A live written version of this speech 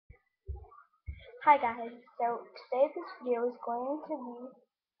Hi guys, so today this video is going to be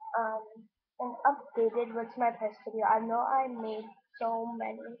um, an updated What's My Purse video. I know I made so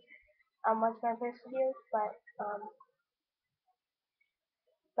many What's My Purse videos,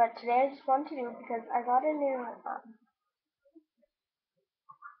 but today I just want to do because I got a new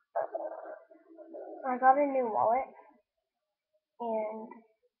wallet, and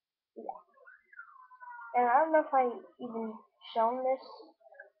yeah, and I don't know if I even shown this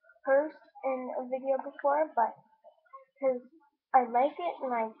purse in a video before, but because I like it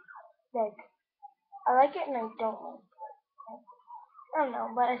and like I like it and I don't like it. I don't know,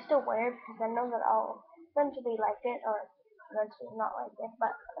 but I still wear it because I know that I'll eventually like it or eventually not like it.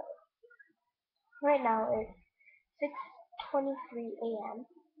 But right now it's 6:23 a.m.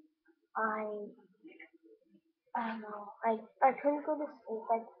 I I don't know. I couldn't go to sleep.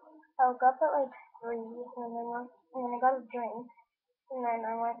 I woke up at like 3 and then I got a drink and then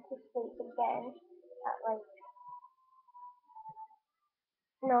I went to sleep again at like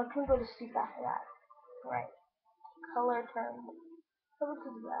no, I couldn't go to sleep after that. Right. Color turned. What was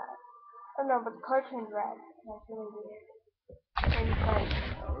that? Oh no, but the color turned red. That's really weird. And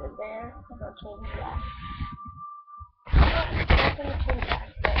over there, I'll change that. I'm gonna change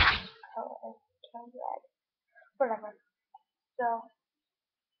that color. Turn red. Whatever. So,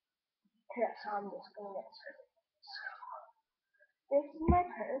 here, so I'm just gonna get started. So, this is my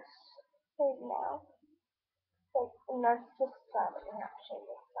purse right now. Like, and that's just the side of it. I'm showing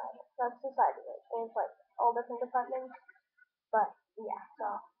this side. That's the side of it. There's like all different departments. But yeah,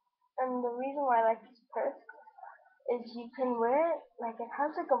 so and the reason why I like this purse is you can wear it like it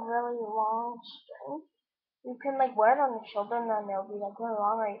has like a really long string. You can like wear it on your shoulder and then it'll be like really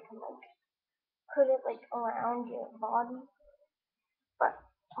long, or you can like put it like around your body. But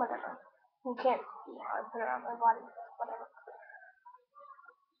whatever. You can't see how I put it around my body. Whatever.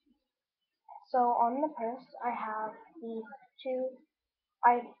 So on the purse, I have these two.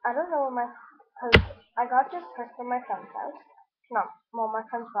 I don't know where my cause I got this purse from my friend's house. No, well my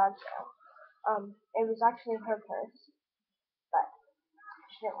friend's garage sale. It was actually her purse, but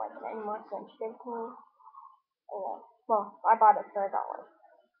she didn't like it anymore, so she gave it to me. And well, I bought it for $1.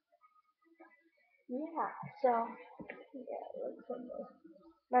 Yeah. So yeah, it looks like this.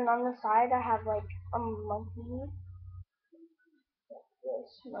 Then on the side, I have like a monkey.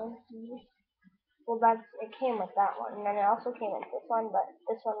 This monkey. Well, it came with that one, and then it also came with this one, but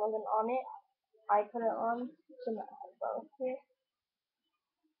this one wasn't on it. I put it on, so now I have both here.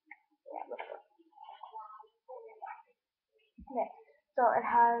 Yeah, look. Okay, so it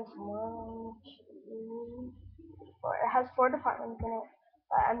has one, two, four. It has four departments in it,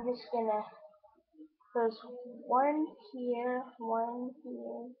 but I'm just gonna. There's one here,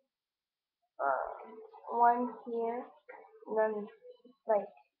 and then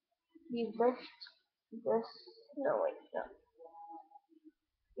like you lift this. No, wait, no.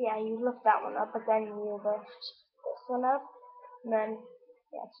 Yeah, you lift that one up, but then you lift this one up, and then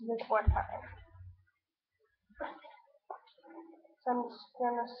yeah, so there's four departments. So I'm just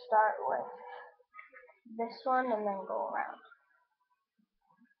gonna start with this one and then go around.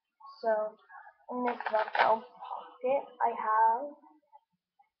 So in this belt pocket, I have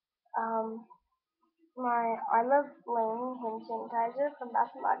my I Love Bling hand sanitizer from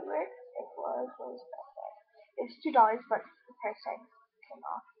Bath and Body Works. It's $2, but the price tag came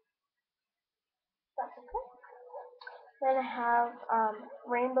off. That's okay. Then I have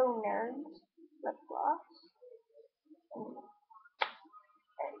Rainbow Nerds lip gloss and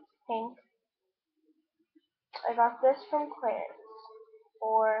pink. I got this from Claire's,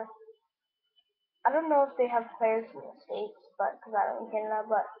 or I don't know if they have Claire's in the States, but because I don't in Canada,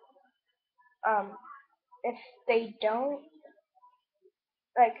 but if they don't,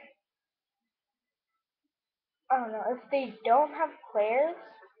 like, I don't know, if they don't have Claire's,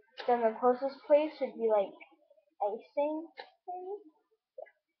 then the closest place would be like icing, maybe?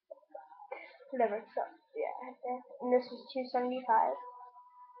 Whatever. So yeah, and this was $2.75.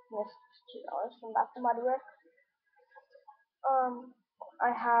 And this is $2 from Bath and Body Works.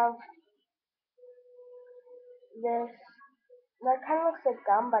 I have this. That kind of looks like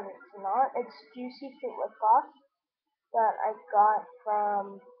gum, but it's not. It's Juicy Fruit Lip Gloss that I got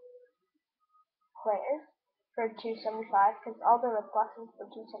from Claire's for $2.75 because all the lip glosses for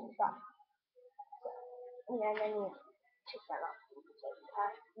 $2.75. Yeah, and then you take that off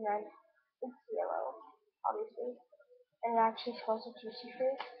and then it's yellow, obviously, and it actually smells like juicy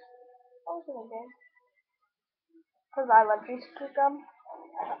fruit. That was really good because I love juicy fruit gum.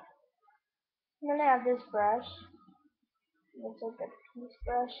 And then I have this brush. It's like a piece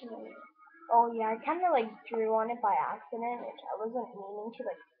brush, and then, oh yeah, I kind of like drew on it by accident, which I wasn't meaning to.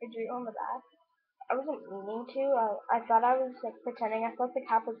 Like I drew on the back. I wasn't meaning to. I thought I was like pretending. I thought the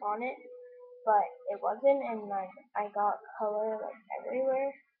cap was on it, but it wasn't, and like I got color like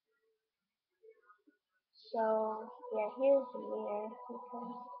everywhere. So yeah, here's the mirror.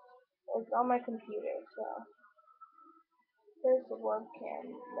 It's on my computer, so there's the webcam.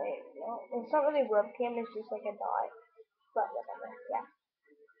 Wait, no, it's not really webcam. It's just like a dot, but whatever. Yeah.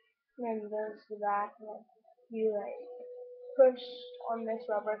 And then there's the back, and then you like push on this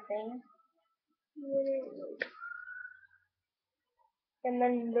rubber thing, and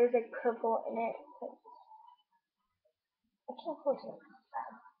then there's like purple in it. I can't push it.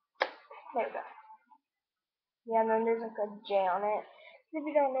 There we go. Yeah, and then there's like a J on it. If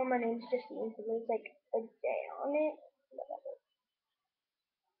you don't know, my name's Justine, so there's like a J on it.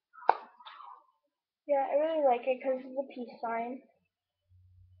 Yeah, I really like it because of the peace sign.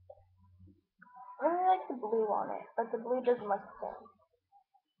 I really like the blue on it, but the blue doesn't look the same.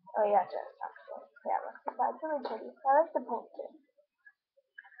 Oh yeah, it does actually. Yeah, it looks the side. It's really pretty. I like the pink too.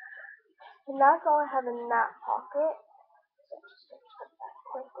 And that's all I have in that pocket. So just gonna put that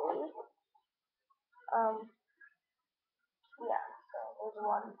quickly. Um, yeah, so there's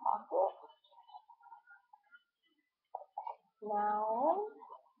one pocket. Now,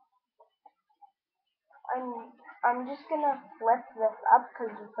 I'm I'm just gonna flip this up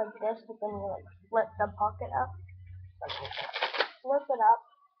because it's like this, but then you like flip the pocket up. Flip it up,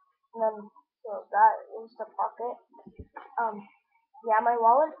 and then so that is the pocket. Um, yeah, my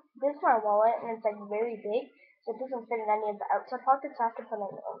wallet. This is my wallet, and it's like very big, so it doesn't fit in any of the outside pockets. So I have to put it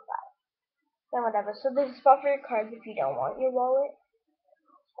in the inside. Then whatever. So there's a spot for your cards if you don't want your wallet.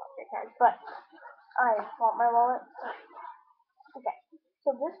 Spot for your cards, but I want my wallet. Okay.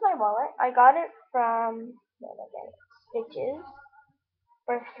 So this is my wallet. I got it from Stitches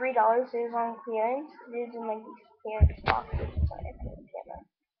for $3. It was on clearance. It is in like these clearance boxes. Sorry, I can't remember.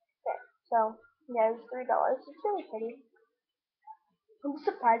 Okay. So yeah, it was $3. It's really pretty. I'm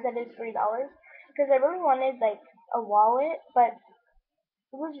surprised that it's $3 because I really wanted like a wallet, but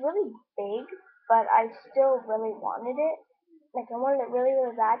it was really big. But I still really wanted it. Like I wanted it really,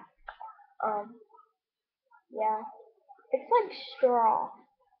 really bad. Um, yeah, it's like straw.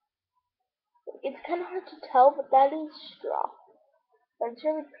 It's kind of hard to tell, but that is straw. But it's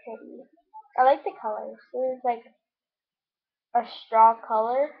really pretty. I like the colors. There's like a straw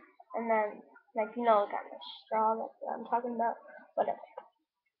color, and then like you know, kind of straw. That's what I'm talking about. Whatever.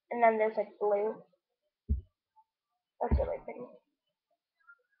 And then there's like blue. That's really pretty.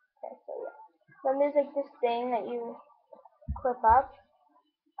 Okay, so yeah. Then there's like this thing that you clip up.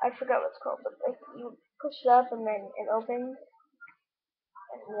 I forgot what it's called, but like you push it up and then it opens.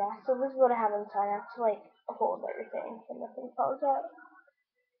 And yeah, so this is what I have inside. I have to like hold everything so nothing falls out.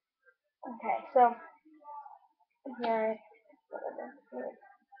 Okay, so here,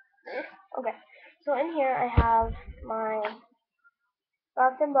 okay, so in here I have my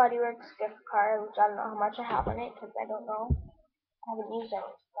Bath and Body Works gift card, which I don't know how much I have on it because I don't know. I haven't used it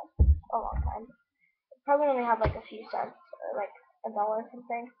in like a long time. Probably only have like a few cents or like $1 or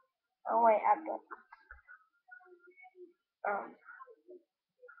something. Oh wait, I've got um.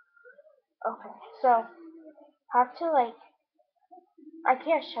 Okay, so have to like I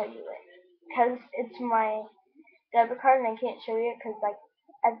can't show you it because it's my debit card and I can't show you it because like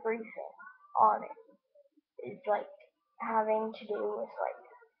everything on it is like having to do with like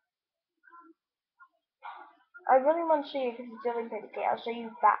I really want to show you because it's really pretty. Okay, I'll show you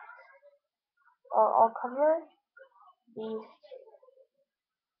that. I'll cover these.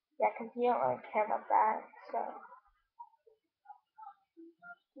 Yeah, because you don't really care about that. So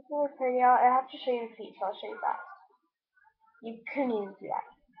it's really pretty. I have to show you the feet, so I'll show you that. You couldn't even see that.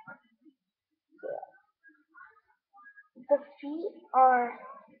 The feet are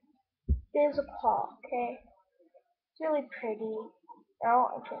there's a paw. Okay, it's really pretty.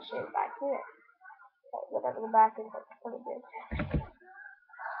 Now I can't show you the back here. Whatever the back is, like pretty good.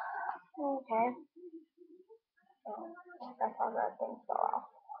 Okay. That's how that thing fell off.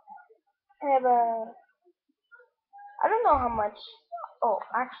 I have a I don't know how much. Oh,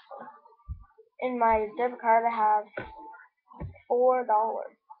 actually, in my debit card I have $4.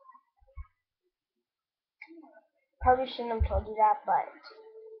 Probably shouldn't have told you that, but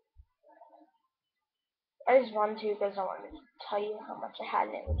I just wanted to because I wanted to tell you how much I had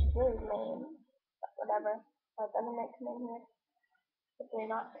in it, which is really lame. But whatever. That doesn't make sense here. Hopefully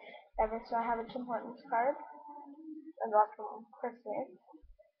not. Ever. So I have a Tim Hortons card. I got from Christmas.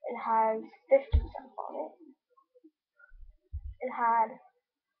 It has 50 cents on it. It had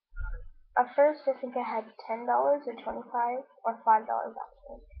at first I think I had $10 or 25 or $5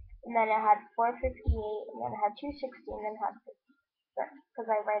 actually. And then I had 4.58, and then I had 2.60, and then I had 50 cents because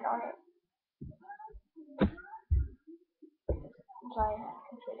I write on it. sorry,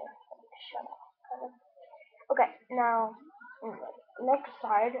 computer. Shut up. Okay, now next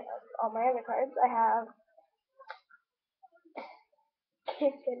side of all my other cards, I have.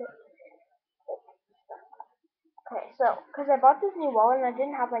 Can't get it. Okay, so because I bought this new wallet and I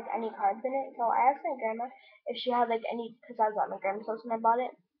didn't have like any cards in it, so I asked my grandma if she had like any, because I was at my grandma's house when I bought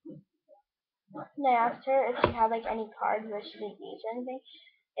it, and I asked her if she had like any cards that she didn't use or anything,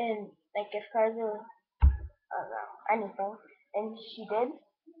 and like gift cards or I don't know anything, and she did,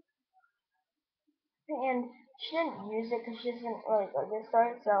 and she didn't use it because she doesn't really go to the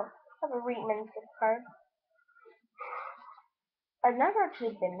store, so I have a Reitman's gift card. I've never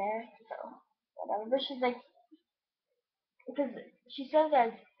actually been there, so whatever. But she's like, because she says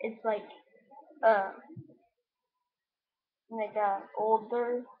that it's uh like a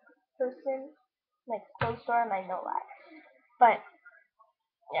older person like clothes store, and I know that. But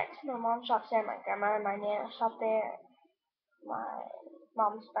yeah, 'cause my mom shops there, my grandma and my nana shop there, my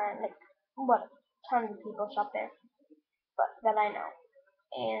mom's friend, like what tons of people shop there, but that I know,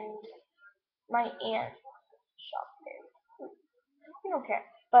 and my aunt shops there. I don't care,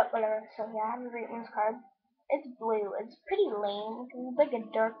 but whatever. So yeah, I have a Reitman's card. It's blue. It's pretty lame. It's like a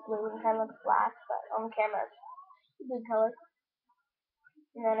dark blue and kind of looks black, but on camera it's a good color.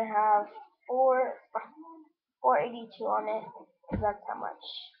 And then I have 482 on it, because that's how much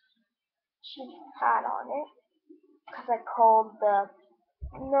she had on it. Because I called the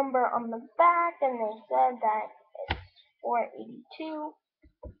number on the back and they said that it's 482,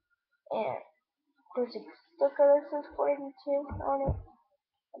 and there's a sticker that says 482 on it.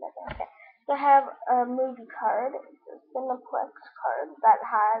 Whatever. Okay. So I have a movie card. It's a Cineplex card that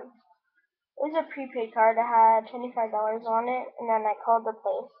has. It was a prepaid card. It had $25 on it, and then I called the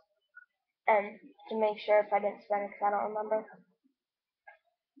place and to make sure if I didn't spend it, because I don't remember.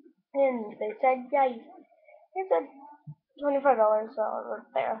 And they said, yeah, you said $25, so I was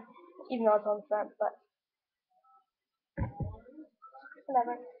there, even though it's on front, but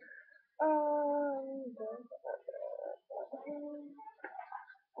whatever.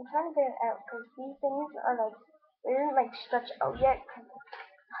 I'm trying to get it out because these things are like they didn't like stretch out yet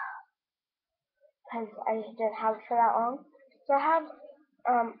because I didn't have it for that long. So I have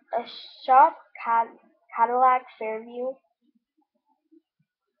a shop Cadillac Fairview.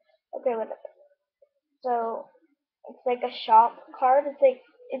 Okay, whatever. So it's like a shop card. It's like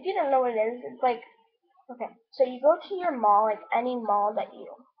if you don't know what it is, it's like okay. So you go to your mall, like any mall that you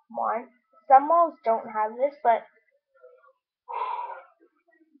want. Some malls don't have this, but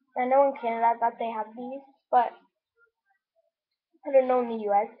I know in Canada that they have these, but I don't know in the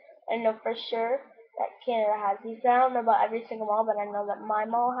US. I know for sure that Canada has these. I don't know about every single mall, but I know that my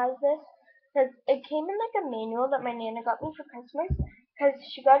mall has this. Because it came in like a manual that my nana got me for Christmas. Because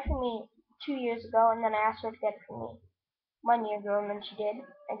she got it for me 2 years ago, and then I asked her to get it for me 1 year ago, and then she did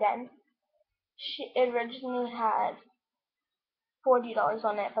again. She originally had $40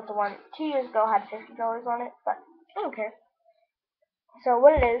 on it, but the one 2 years ago had $50 on it. But I don't care. So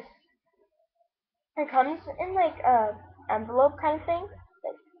what it is, it comes in like a envelope kind of thing,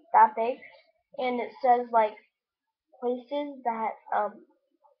 like that big, and it says like places that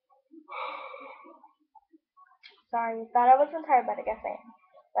sorry, thought I wasn't tired, but I guess I am.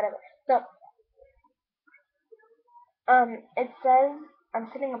 Whatever. So it says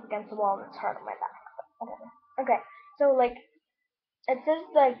I'm sitting up against the wall and it's hard on my back. Whatever. Okay. So like it says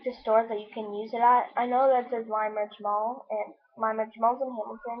like the stores that you can use it at. I know that says Limeridge Mall and Limeridge Mall's in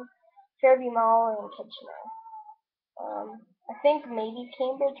Hamilton, Fairview Mall in Kitchener. I think maybe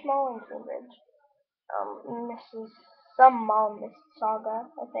Cambridge Mall in Cambridge. Mrs. Some mall in Mississauga,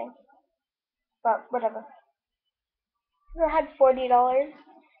 I think. But whatever. So I had $40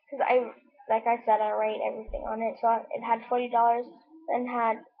 because like I said, I rate everything on it. So it had $40, then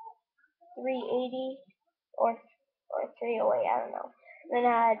had 380 or 308, I don't know. Then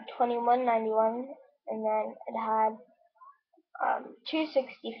it had 21.91, and then it had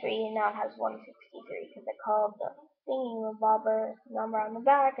 263, and now it has 163 because I called the thingy bobber number on the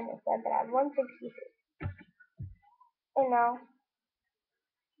back, and it said that I had 163. And now I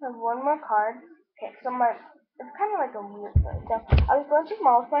have one more card. Okay, so it's kind of like a weird thing. So I was going to the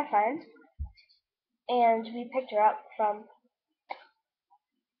mall with my friend, and we picked her up from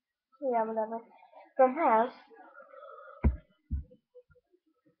yeah, whatever, from her house.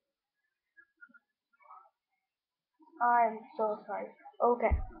 I'm so sorry.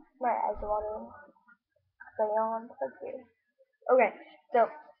 Okay, my eyes are watering. Stay on. Okay. Okay, so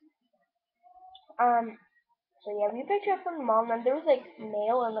um, so yeah, we picked her up from the mall, and then there was like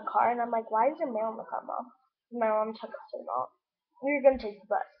mail in the car, and I'm like, why is there mail in the car, mom? My mom took us to the mall. We were gonna take the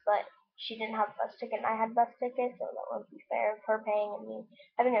bus, but she didn't have a bus ticket and I had a bus ticket, so that wouldn't be fair of her paying and me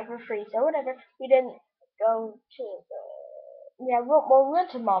having it for free. So whatever. We didn't go to the we went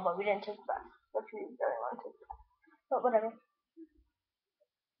to the mall, but we didn't take the bus, which we really wanted to. But whatever.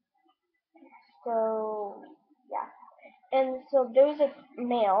 So yeah. And so there was a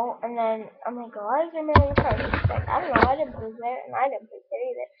mail, and then I'm like, oh, why is there mail in the car? She's like, I don't know, I didn't put it there, and I didn't put it there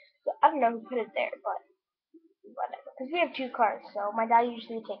either. So I don't know who put it there, but whatever. Because we have two cars, so my dad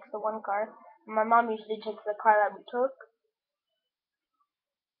usually takes the one car, and my mom usually takes the car that we took.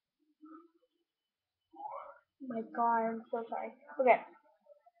 Oh my god, I'm so sorry. Okay,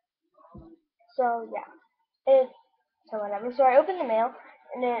 so yeah, it so whatever. So I opened the mail,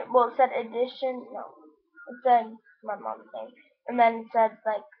 and it said edition. No, it said my mom's name, and then it said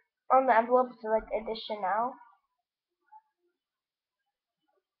like on the envelope it said like edition now.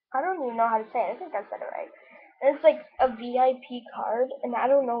 I don't even know how to say it. I think I said it right. And it's like a VIP card, and I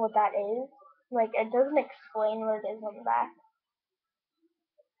don't know what that is. Like it doesn't explain what it is on the back.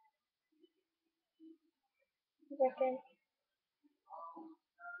 Second.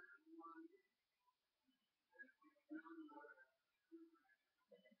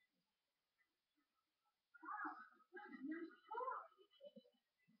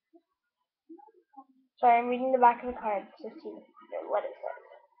 Sorry, I'm reading the back of the card to see what it says.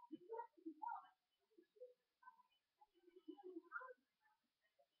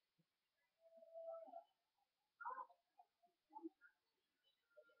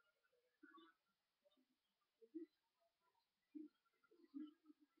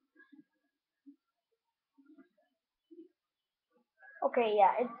 Okay,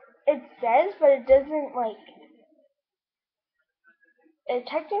 yeah, it says, but it doesn't like it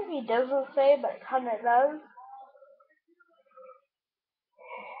technically doesn't say, but it kind of does.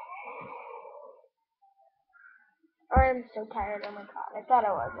 I'm so tired. Oh my god, I thought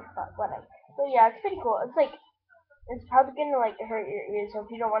I was, but whatever. So yeah, it's pretty cool. It's like it's probably gonna like hurt your ears, so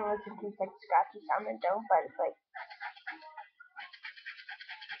if you don't want to listen to like scratchy sound, then don't. But it's like,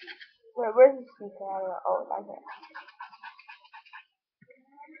 where's the speaker? I don't know. Oh, it's on here.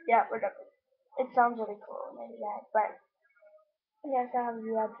 Yeah, whatever. It sounds really cool, and yeah, but yes, I have a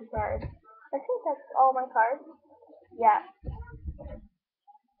VIP card. I think that's all my cards. Yeah.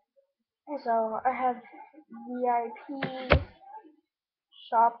 So I have VIP,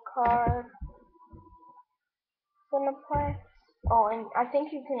 shop card, Cineplex. Oh, and I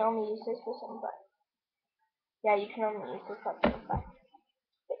think you can only use this for Cineplex. Yeah, you can only use this for Cineplex.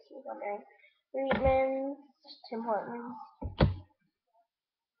 Fix me wondering. Reitman's, Tim Hortons,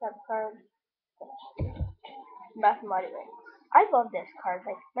 shop card, Bath and Body Works. I love this card.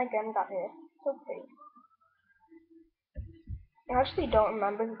 Like my grandma got me this. So pretty. I actually don't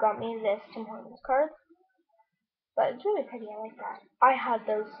remember who got me this Tim Hortons card, but it's really pretty. I like that. I had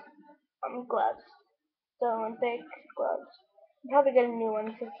those gloves, the Olympic gloves. I'm probably get a new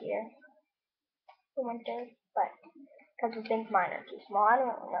one this year, the winter, but because I think mine are too small. I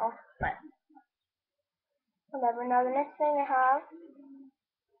don't really know, but whatever. Now the next thing I have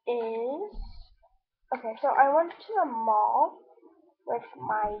is okay. So I went to the mall with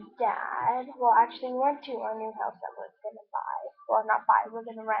my dad. Well, actually, we went to our new house that we're gonna buy. Well, not buy. We're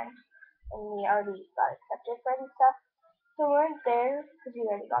gonna rent, and we already got accepted for it and stuff. So we weren't there because we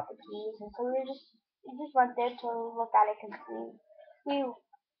already got the keys, and so we just went there to look at it because we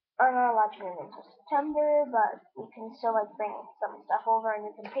are not allowed to move until September, but we can still like bring some stuff over and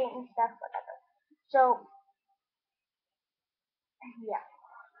we can paint and stuff, whatever. So yeah,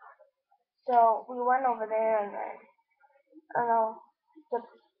 so we went over there and then I don't know, the,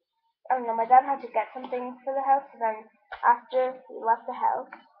 I don't know. My dad had to get something for the house, and then after we left the house,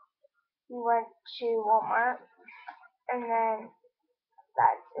 we went to Walmart, and then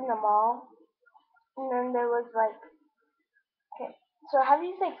that's in the mall, and then there was like okay, so I have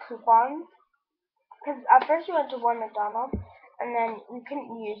these like coupons because at first we went to one McDonald's and then we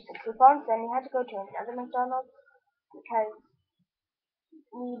couldn't use the coupons. Then we had to go to another McDonald's because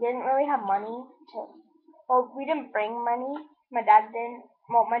we didn't really have money to. Well, we didn't bring money. My dad didn't.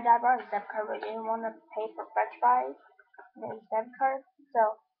 Well, my dad brought his debit card, but he didn't want to pay for French fries with his debit card,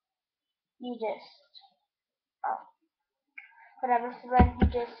 so he just uh, whatever. So then he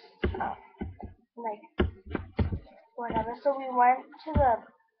just like whatever. So we went to the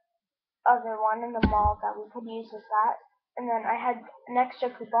other one in the mall that we could use as that. And then I had an extra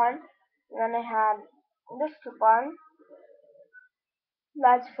coupon. And then I had this coupon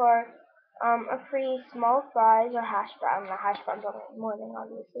that's for a free small fries or hash brown. The hash browns are morning,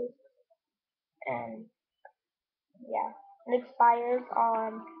 obviously. And yeah, it expires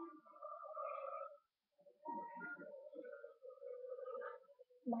on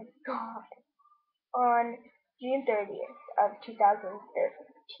My God. On June 30th of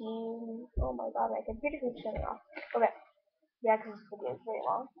 2013. Oh my God, my computer keeps shutting off. Okay, yeah, because this video is very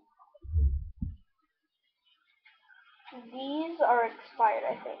long. These are expired,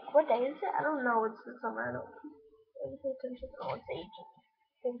 I think. What day is it? I don't know. It's the summer. I don't pay attention. Oh, it's aging.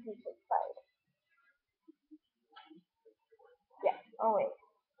 I think these expired. Yeah. Oh wait.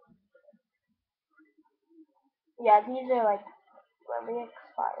 Yeah, these are like really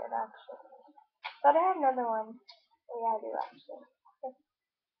expired actually. But I have another one. Oh, yeah, I do actually.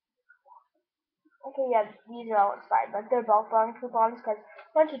 Okay, yeah, these are all expired, but they're both on coupons because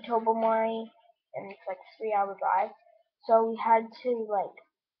we went to Tobermory and it's like a 3 hour drive. So we had to like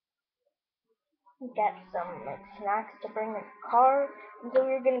get some like snacks to bring in the car. And so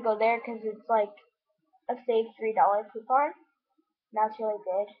we were gonna go there because it's like a save $3 coupon. And that's really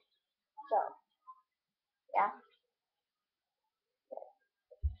good. So yeah,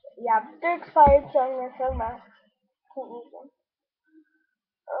 yeah, but they're expired, so I'm gonna throw them out. Can't use them.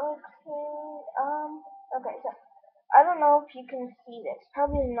 Okay, so I don't know if you can see this.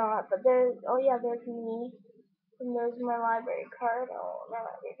 Probably not, but there's, oh yeah, there's me. And there's my library card. Oh, my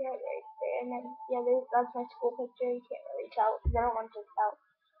library card right there. And then, yeah, that's my school picture. You can't really tell because I don't want to tell.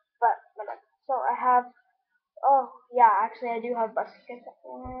 But, whatever. So I have, oh, yeah, actually I do have bus tickets.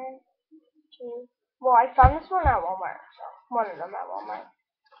 One, two. Well, I found this one at Walmart. So, one of them at Walmart.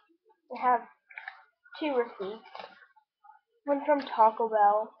 I have two receipts. One from Taco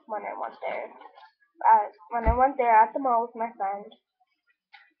Bell when I went there. When I went there at the mall with my friend.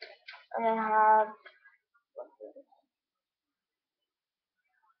 And I have,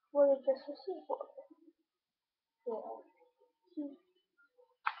 what is this receipt for? Yeah.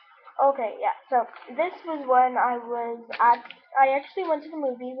 Okay, yeah. So this was when I was at. I actually went to the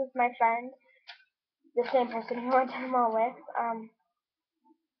movies with my friend, the same person who I went to the mall with.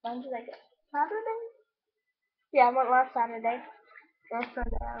 When did I go? Saturday? Yeah, I went last Saturday or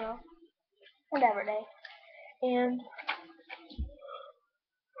Sunday. I don't know, whatever day. And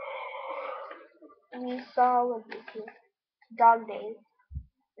we saw what this is, Dog Days.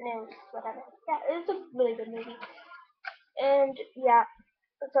 And it was whatever. Yeah, it was a really good movie. And yeah,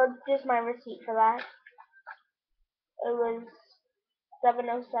 so just my receipt for that. It was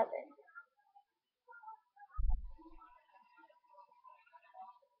 707.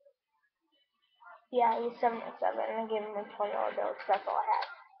 Yeah, it was 707, and I gave him a $20 bill because that's all I had.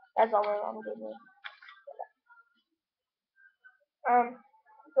 That's all my mom gave me.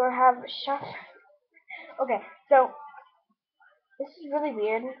 So I have shop. Okay, so this is really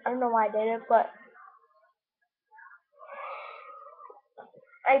weird. I don't know why I did it, but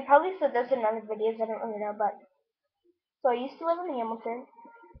I probably said this in other videos. I don't really know, but so I used to live in Hamilton,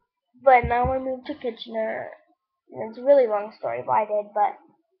 but now I moved to Kitchener. And it's a really long story why I did, but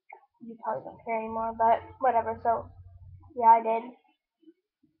you probably don't care anymore. But whatever. So yeah, I did.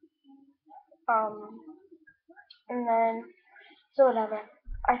 Um, and then so whatever.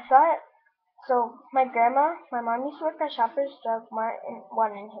 I thought so. My mom used to work at Shoppers Drug Mart and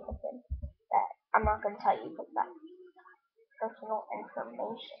one in Hamilton. That I'm not gonna tell you because that's personal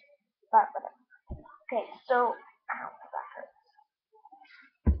information. But whatever. Okay, so ow, that hurts.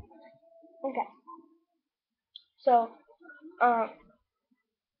 Okay, so um,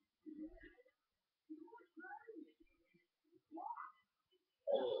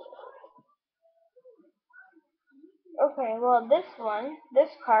 okay, well this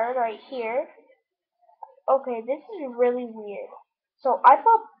card right here. Okay, this is really weird. So I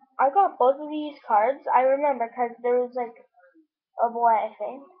got both of these cards. I remember because there was like a boy, I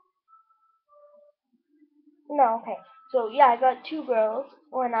think. No, okay. So yeah, I got two girls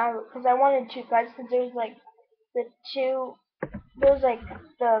when because I wanted two cards because there was like the two there was like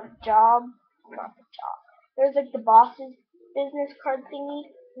the job, not the job. There was like the boss's business card thingy,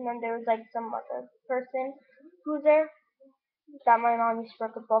 and then there was like some other person who's there that my mom used to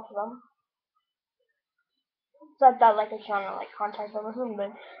work with both of them. So I thought like I trying to like contact them or something,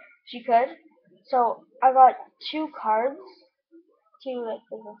 but she could. So I got two cards, two like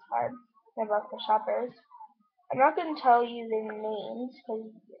business cards. They're both for shoppers. I'm not gonna tell you their names because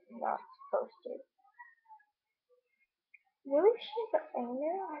I'm not supposed to. Really? She's the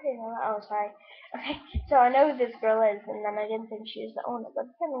owner? I didn't know that. Oh, sorry. Okay, so I know who this girl is, and then I didn't think she was the owner, but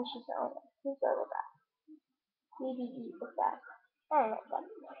apparently she's the owner. Who's the other guy? BBE, what's that? I don't know what that.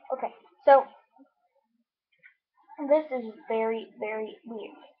 Okay, so this is very, very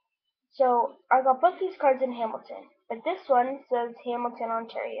weird. So I got both these cards in Hamilton, but this one says Hamilton,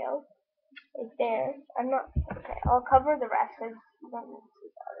 Ontario. Right there. I'm not. Okay, I'll cover the rest because you don't need to see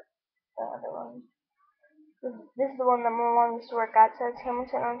the other one. This is the one that my mom used to work at. It says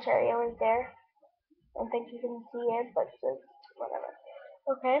Hamilton, Ontario right there. I don't think you can see it, but it says whatever.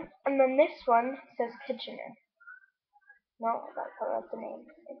 Okay, and then this one says Kitchener. No, that's the name.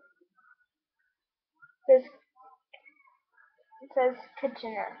 It says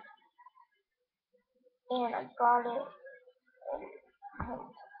Kitchener, and I got it. And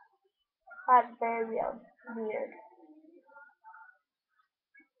that's very weird.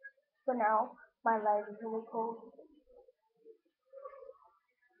 So now my leg is really cold.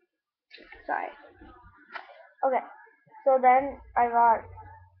 Sorry. Okay, so then I got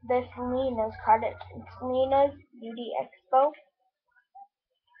this Lena's card. It's Lena's Beauty Expo.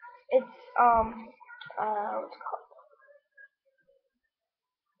 It's what's it called?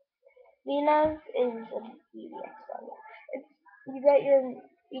 Lena's is a beauty expo. It's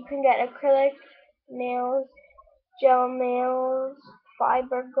you can get acrylic nails, gel nails,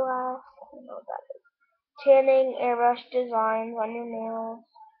 fiberglass. I don't know what that is. Tanning, airbrush designs on your nails,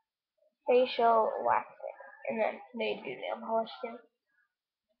 facial waxing, and then they do nail polish too.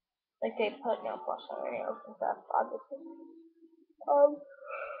 Like they put nail polish on their nails and stuff, obviously. Um,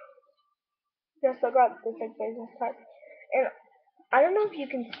 yes, I got this like business card, and I don't know if you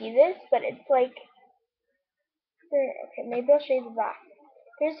can see this, but it's like okay, maybe I'll show you the back.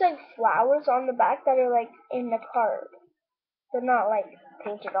 There's like flowers on the back that are like in the card. They're not like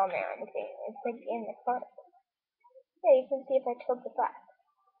painted on there or anything. It's like in the card. Yeah, you can see if I tilt the back.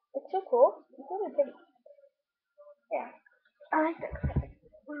 It's so cool. It's really pretty. Yeah, I like that.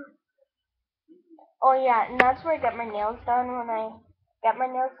 Oh yeah, and that's where I get my nails done when I get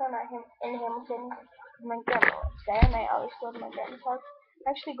my nails done in Hamilton. My grandma lives there, and I always go to my grandma's house. I'm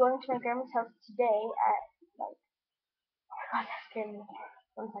actually going to my grandma's house today at like God, that scared me.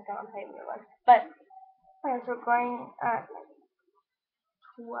 1 second, I'll tell you what it was. But so we're going at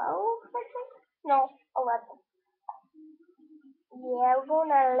 12, I think. No, 11. Yeah, we're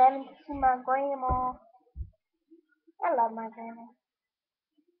going at 11 to see my grandma. I love my grandma.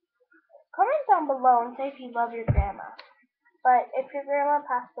 Comment down below and say if you love your grandma. But if your grandma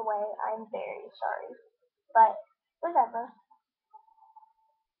passed away, I'm very sorry. But whatever.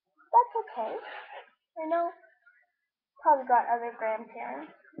 That's okay. I know probably got other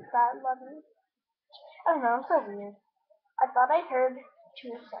grandparents that love you. I don't know, it's so weird. I thought I heard 2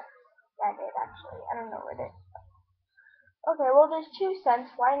 cents. Yeah, I did actually. I don't know where it is. Okay, well there's 2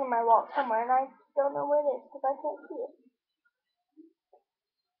 cents flying in my wallet somewhere and I don't know where it is because I can't see it.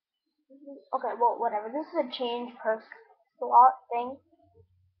 Okay, well whatever. This is a change per slot thing.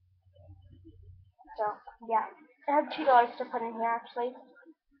 So yeah. I have $2 to put in here actually.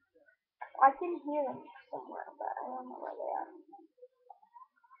 I can hear them somewhere, but I don't know where they are.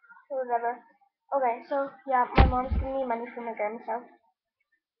 So whatever. Okay, so yeah, my mom's giving me money from my grandma's house.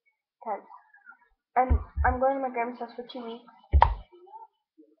 Cause I'm going to my grandma's house for 2 weeks.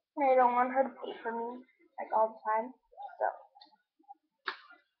 And I don't want her to pay for me like all the time. So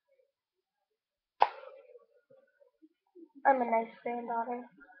I'm a nice granddaughter.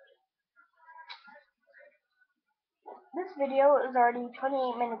 This video is already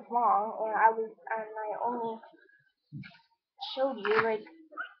 28 minutes long, and I only showed you like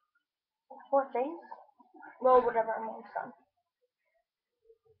 4 things. Well, whatever, I'm almost done.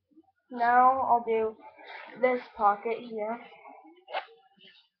 Now I'll do this pocket here,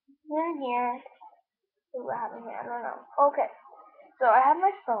 and here. What do I have in here? I don't know. Okay, so I have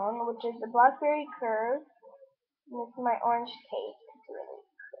my phone, which is the BlackBerry Curve. And this is my orange case.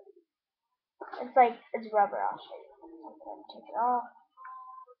 It's like it's rubber. I'll show you. I'm gonna take it off.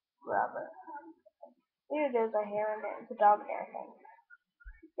 Rubber. Here there's a hair in it. It's a dog hair thing.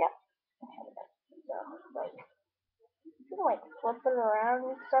 Yep. So like you can like flip it around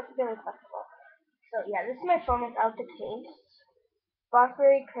and stuff. It's really flexible. So yeah, this is my phone without the case.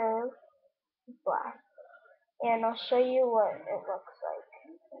 BlackBerry Curve is black. And I'll show you what it looks like.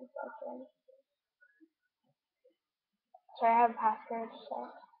 So I have passwords. So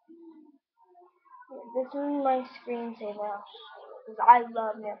this is my screensaver. Because I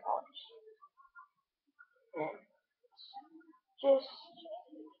love nail polish. And just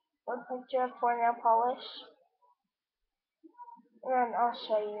a picture for nail polish. And I'll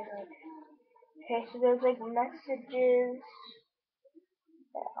show you like okay, so there's like messages.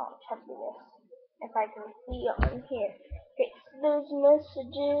 I'll tell you this if I can see on here. Okay, so there's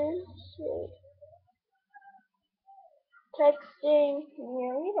messages, texting.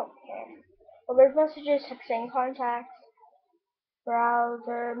 You don't care. Well, there's messages, texting, contacts,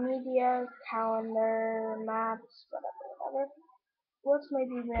 browser, media, calendar, maps, whatever. What's my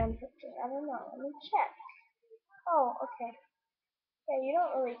background picture? I don't know. Let me check. Oh, okay. Yeah, you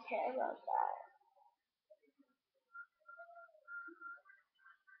don't really care about that.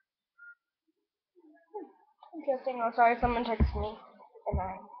 Interesting. Oh, sorry, someone texted me, and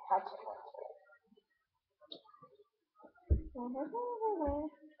I had to answer.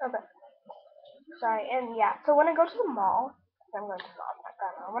 Okay. Sorry, and yeah. So when I go to the mall, I'm going to the mall. I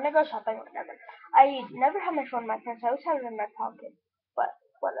don't know. When I go shopping, whatever. I never have my phone in my purse. I always have it in my pocket. But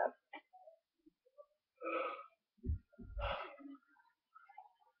whatever.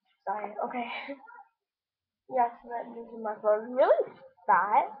 Sorry. Okay. Yes, that is my phone. Really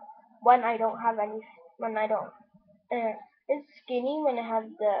fat when I don't have any. When I don't. It's skinny when I have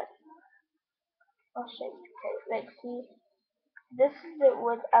the. I'll show you. Okay, like see. This is it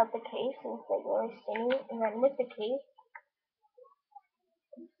without the case, and it's like really skinny, and then with the case,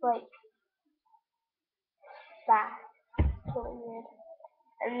 it's like fat. It's really weird.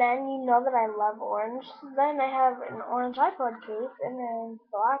 And then you know that I love orange. So then I have an orange iPod case and a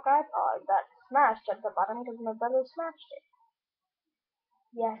black iPod that smashed at the bottom because my brother smashed it.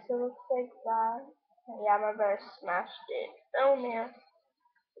 Yes, it looks like that. Yeah, my brother smashed it. Oh man.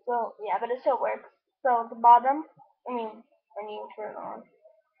 So yeah, but it still works. So the bottom, I mean, when you turn it on,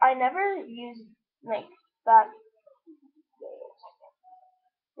 I never use like that.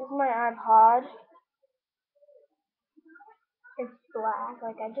 This is my iPod. It's black,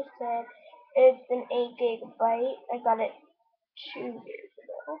 like I just said. It's an 8 GB. I got it 2 years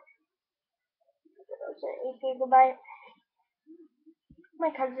ago. It's an 8 GB.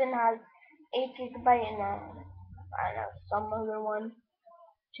 My cousin has 8 GB and I don't know, some other one.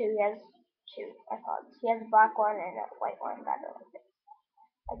 He has two iPods. He has a black one and a white one that I like.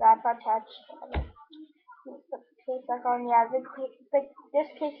 I got that touch. Put the case back on. Yeah, this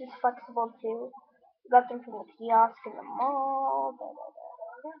case is flexible too. Got them from the kiosk in the mall.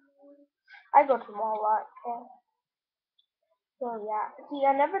 I go to the mall a lot. Okay. So yeah. See,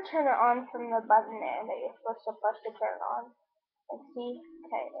 I never turn it on from the button there that you're supposed to turn it on. And see,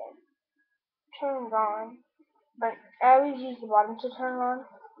 okay, it turns on. But I always use the bottom to turn it on.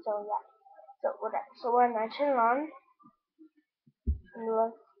 So yeah. So when I turn it on,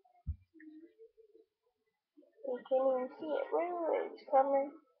 look, you can't even see it. Wait, it's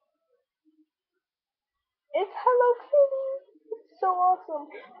coming. It's Hello Kitty. It's so awesome.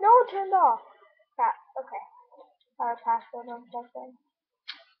 No, it turned off. Okay. Our password and something.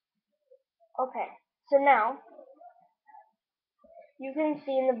 Okay. So now you can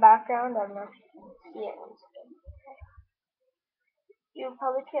see in the background. I don't know if you can see it. You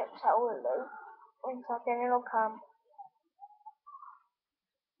probably can't tell what it is. In a second, it'll come.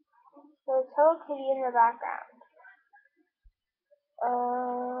 So it's Hello Kitty in the background.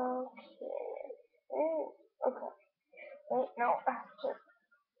 Okay. Okay. Wait, no.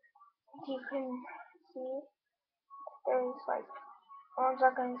 You can see there's like 1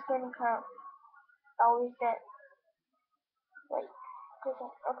 second it's gonna count. Always get like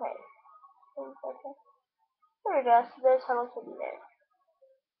okay. 1 second. There we go. So there's Hello Kitty there.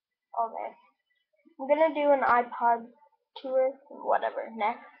 Okay. I'm gonna do an iPod tour, whatever,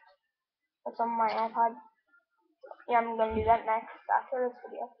 next. That's on my iPod. Yeah, I'm gonna do that next after this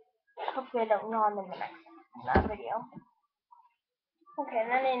video. Hopefully I don't yawn in the next video. Okay,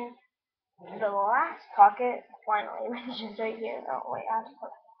 and then in the last pocket, finally, which is right here. Oh wait, I have to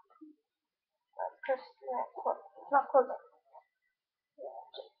put it's not closing.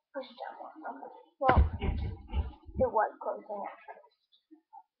 Just push it down more. Okay. Well, it was closing actually.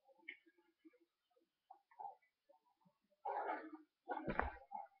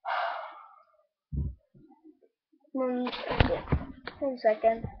 Yeah. 1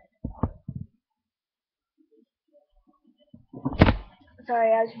 second.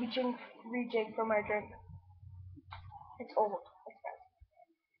 Sorry, I was reaching for my drink. It's old.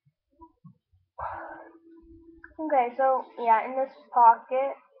 Okay, so yeah, in this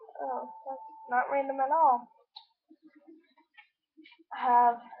pocket, oh, that's not random at all. I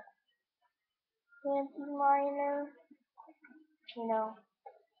have fancy liner, you know,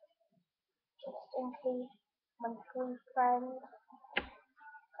 just in case my three friends.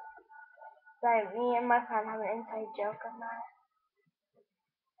 Sorry, me and my friend have an inside joke on that.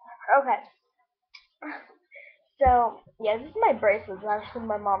 Okay. So, yeah, this is my bracelet. Actually,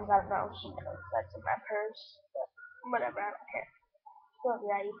 my mom's, I don't know if she knows that's in my purse. But whatever, I don't care. So,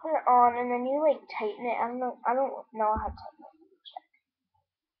 yeah, you put it on and then you, like, tighten it. I don't know how to tighten it.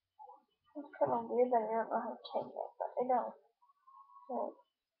 It's kind of weird that I don't know how to tighten it, but I know. So,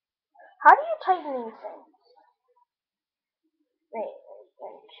 how do you tighten these things? Wait,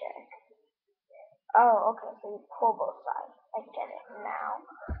 let me check. Oh, okay, so you pull both sides. I get it now.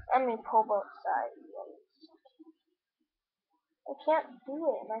 Let me pull both sides. I can't do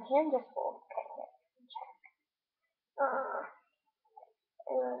it. My hand just full. Okay,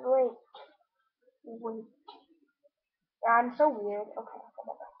 wait. Wait. I'm so weird. Okay,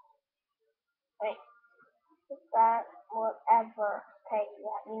 whatever. Wait, is that whatever? Okay,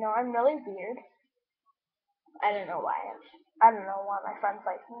 yeah, I'm really weird. I don't know why. I don't know why my friends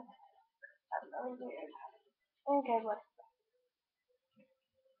like me. I'm really weird. Okay, but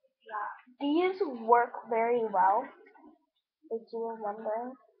these work very well. If you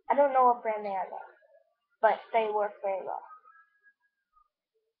remember, I don't know what brand they are though, but they work very well.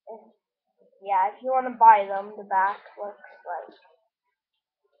 And yeah, if you want to buy them, the back looks like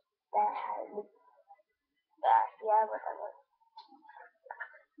that. That, yeah, whatever.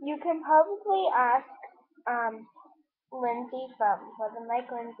 You can probably ask Lindsay from Living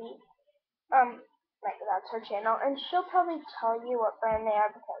Like Lindsay. Like that's her channel, and she'll probably tell you what brand they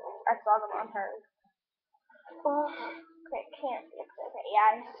are because I saw them on hers. Oh, okay, can't fix it. Okay,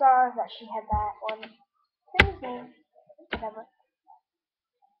 yeah, I saw that she had that one. Crazy. Whatever.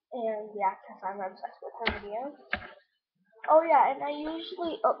 And yeah, because I'm obsessed with her videos. Oh yeah, and I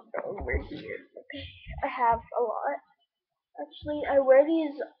usually over here. Okay, I have a lot. Actually, I wear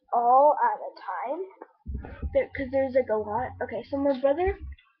these all at a time because there's like a lot. Okay, so my brother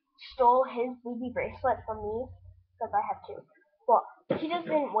stole his booby bracelet from me because I have two. Well, he just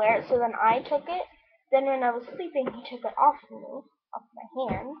didn't wear it, so then I took it. Then when I was sleeping, he took it off me, off my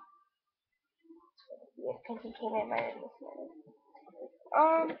hand, because he came in my room this morning.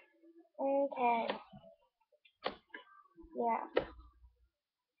 Okay, yeah.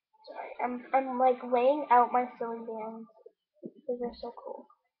 Sorry, I'm like laying out my silly bands because they're so cool.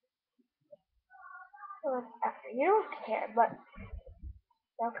 Well, after you don't care, but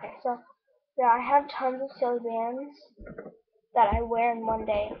okay. So yeah, I have tons of silly bands that I wear in one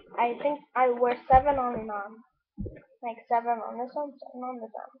day. I think I wear 7 on and on. Like 7 on this one, 7 on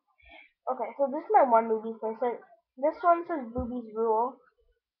this one. Okay, so this is my one movie bracelet. This one says Boobies Rule.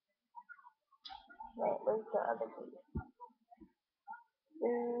 Wait, where's the other movie?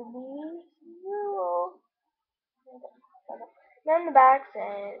 Boobies Rule. Then the back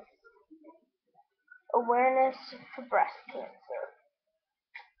says Awareness for Breast Cancer.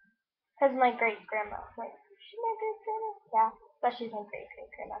 Because my great grandma. Wait, is she my great grandma? Yeah, but she's my great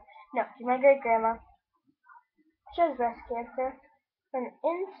great grandma. No, she's my great grandma. She has breast cancer. And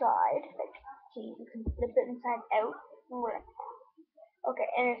inside, like, see, you can flip it inside out. Okay,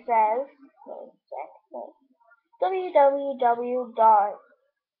 and it says, wait, check, wait,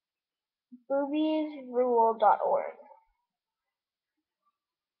 www.boobiesrule.org.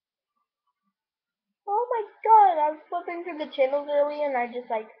 Oh my god, I was flipping through the channels earlier and I just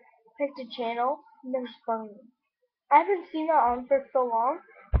like picked a channel and there's barney. I haven't seen that on for so long.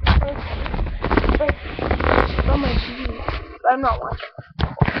 Like, oh my god, I'm not watching.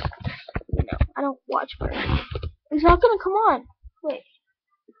 No, I don't watch barney. It's not gonna come on. Wait,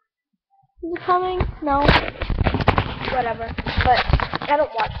 is it coming? No. Whatever. But I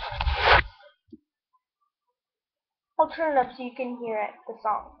don't watch it. I'll turn it up so you can hear it, the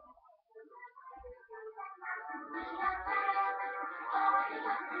song.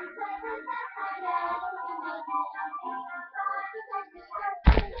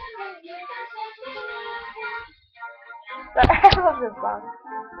 But I love this song.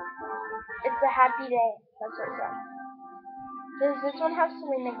 It's a happy day. That's what it says. Does this one have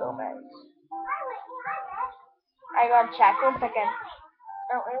Selena Gomez? I gotta check. 1 second.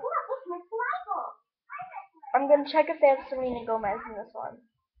 Oh, wait. I'm gonna check if they have Selena Gomez in this one.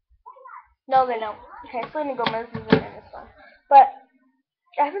 No, they don't. Okay, Selena Gomez isn't in this one. But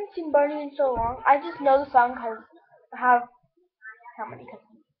I haven't seen Barney in so long. I just know the song because I have how many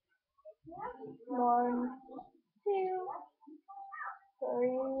cousins? 1, 2,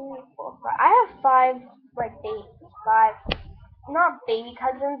 3, 4, 5. I have 5 like baby, 5 not baby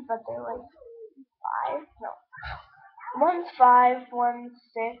cousins, but they're like 5. No, one's 5, one's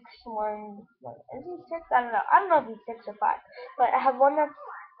 6, one is he 6? I don't know. I don't know if he's 6 or 5, but I have one that's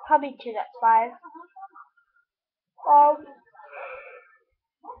probably 2 that's 5.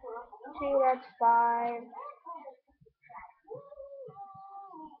 2 that's 5.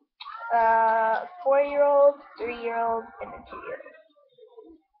 4-year-old, 3-year-old, and a 2-year-old.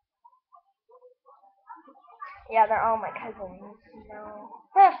 Yeah, they're all my cousins. No.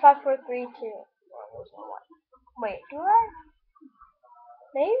 I have 5, 4, 3, 2. Oh, there's no 1. Wait, do I?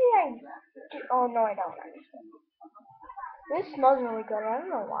 Maybe I do. Oh, no, I don't. This smells really good. I don't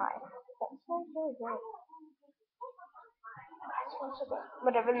know why. That smells really good. That smells so good.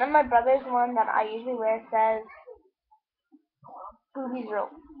 Whatever. And then my brother's one that I usually wear says Boobies Rule.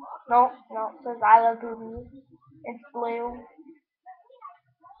 No, no, it says I love boobies. It's blue.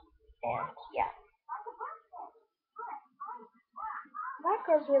 And yeah. That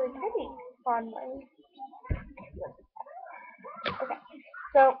girl's really pretty on my. Okay,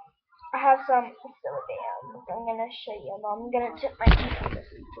 so I have some silly bands. I'm gonna show you them. I'm gonna tip my camera.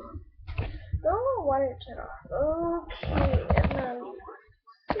 Don't want to turn off. Okay, I'm gonna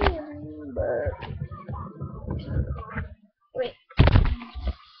leave but wait.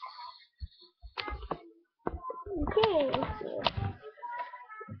 Okay, let's see.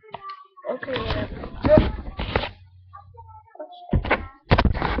 Okay, good.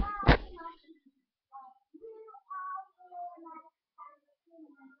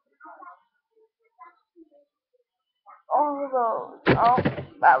 All those. Oh,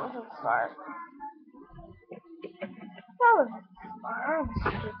 that wasn't smart. That wasn't smart. I'm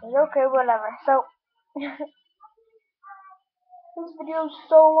stupid. Okay, whatever. So, this video is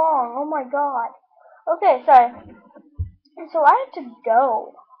so long. Oh my god. Okay, sorry. So I have to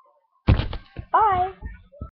go. Bye.